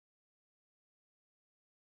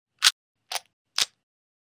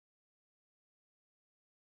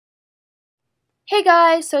Hey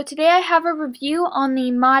guys, so today I have a review on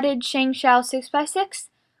the modded Shengshou 6x6.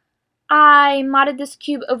 I modded this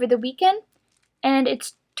cube over the weekend, and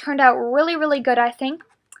it's turned out really good, I think.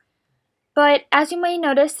 But as you may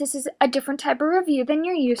notice, this is a different type of review than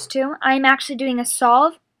you're used to. I'm actually doing a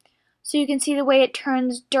solve, so you can see the way it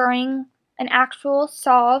turns during an actual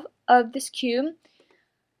solve of this cube.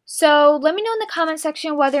 So let me know in the comment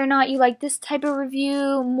section whether or not you like this type of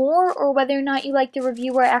review more, or whether or not you like the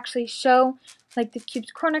review where I actually show like the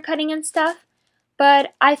cube's corner cutting and stuff.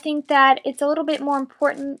 But I think that it's a little bit more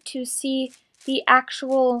important to see the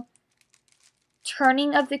actual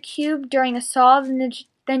turning of the cube during a solve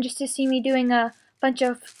than just to see me doing a bunch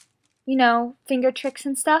of, finger tricks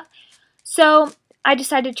and stuff. So I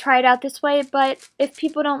decided to try it out this way, but if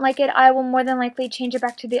people don't like it, I will more than likely change it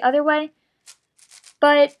back to the other way.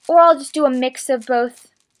 Or I'll just do a mix of both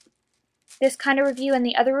this kind of review and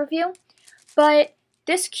the other review. But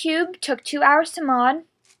this cube took 2 hours to mod,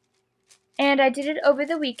 and I did it over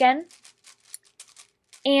the weekend.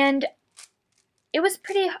 And it was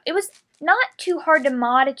not too hard to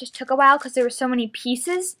mod, it just took a while because there were so many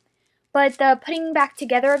pieces. But the putting back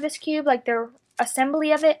together of this cube, like the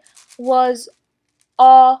assembly of it, was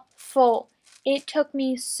awful. It took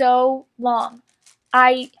me so long.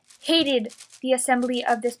 I hated the assembly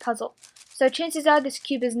of this puzzle. So chances are this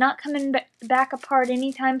cube is not coming back apart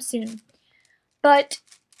anytime soon. But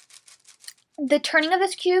the turning of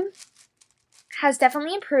this cube has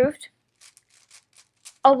definitely improved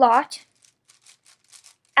a lot.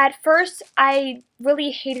 At first, I really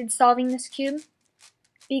hated solving this cube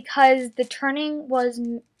because the turning was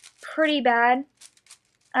pretty bad.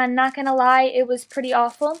 I'm not gonna lie, it was pretty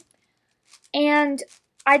awful. And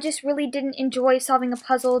I just really didn't enjoy solving a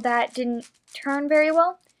puzzle that didn't turn very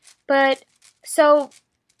well. So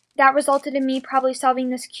that resulted in me probably solving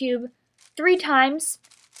this cube 3 times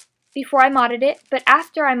before I modded it. But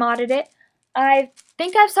after I modded it, I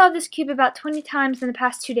think I've solved this cube about 20 times in the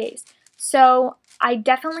past 2 days. So I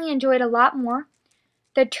definitely enjoyed it a lot more.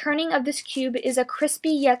 The turning of this cube is a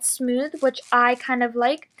crispy yet smooth, which I kind of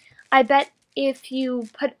like. I bet if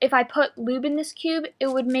I put lube in this cube, it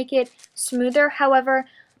would make it smoother. However,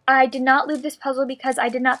 I did not lube this puzzle because I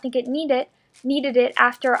did not think it needed it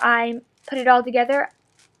after I put it all together.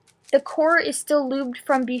 The core is still lubed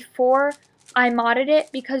from before I modded it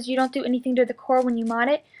because you don't do anything to the core when you mod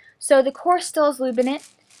it. So the core still has lube in it,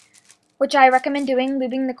 which I recommend doing,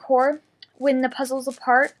 lubing the core when the puzzle's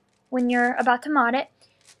apart, when you're about to mod it.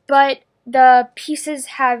 But the pieces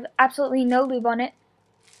have absolutely no lube on it.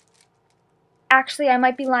 Actually, I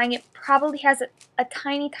might be lying. It probably has a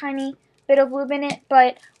tiny bit of lube in it,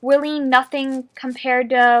 but really nothing compared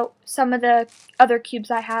to some of the other cubes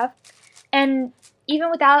I have. And even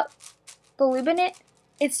without the lube in it,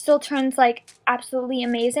 it still turns like absolutely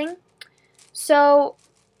amazing. So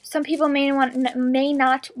some people may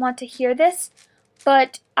not want to hear this,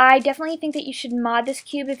 but I definitely think that you should mod this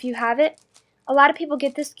cube if you have it. A lot of people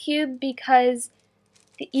get this cube because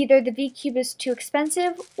either the V-cube is too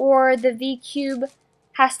expensive or the V-cube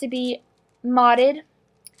has to be modded.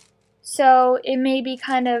 So it may be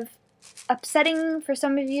kind of upsetting for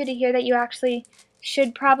some of you to hear that you actually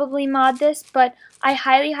should probably mod this, but I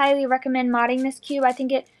highly recommend modding this cube. I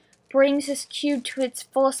think it brings this cube to its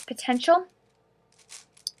fullest potential.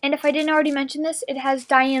 And if I didn't already mention this, it has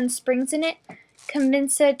Diane springs in it.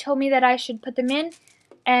 Convinza told me that I should put them in,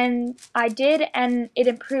 and I did, and it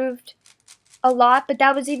improved a lot, but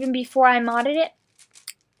that was even before I modded it.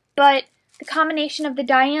 But the combination of the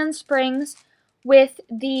Diane springs with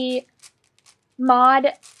the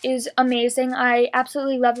mod is amazing. I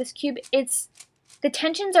absolutely love this cube. The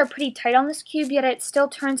tensions are pretty tight on this cube, yet it still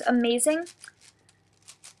turns amazing.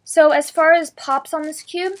 So as far as pops on this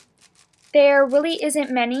cube, there really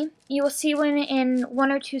isn't many. You will see one in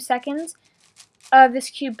 1 or 2 seconds of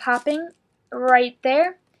this cube popping right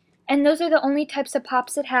there. And those are the only types of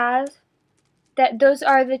pops it has. Those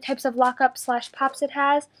are the types of lockup/pops it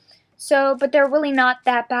has. But they're really not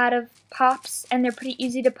that bad of pops, and they're pretty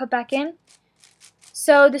easy to put back in.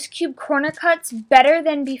 So this cube corner cuts better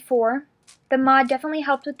than before. The mod definitely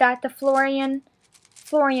helped with that. The Florian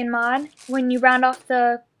mod, when you round off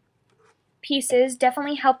the pieces,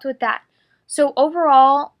 definitely helped with that. So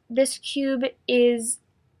overall, this cube is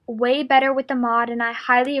way better with the mod, and I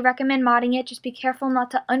highly recommend modding it. Just be careful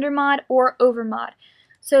not to undermod or overmod.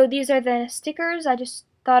 So these are the stickers. I just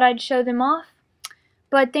thought I'd show them off.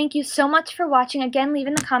 But thank you so much for watching. Again, leave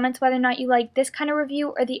in the comments whether or not you like this kind of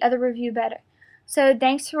review or the other review better. So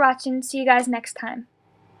thanks for watching. See you guys next time.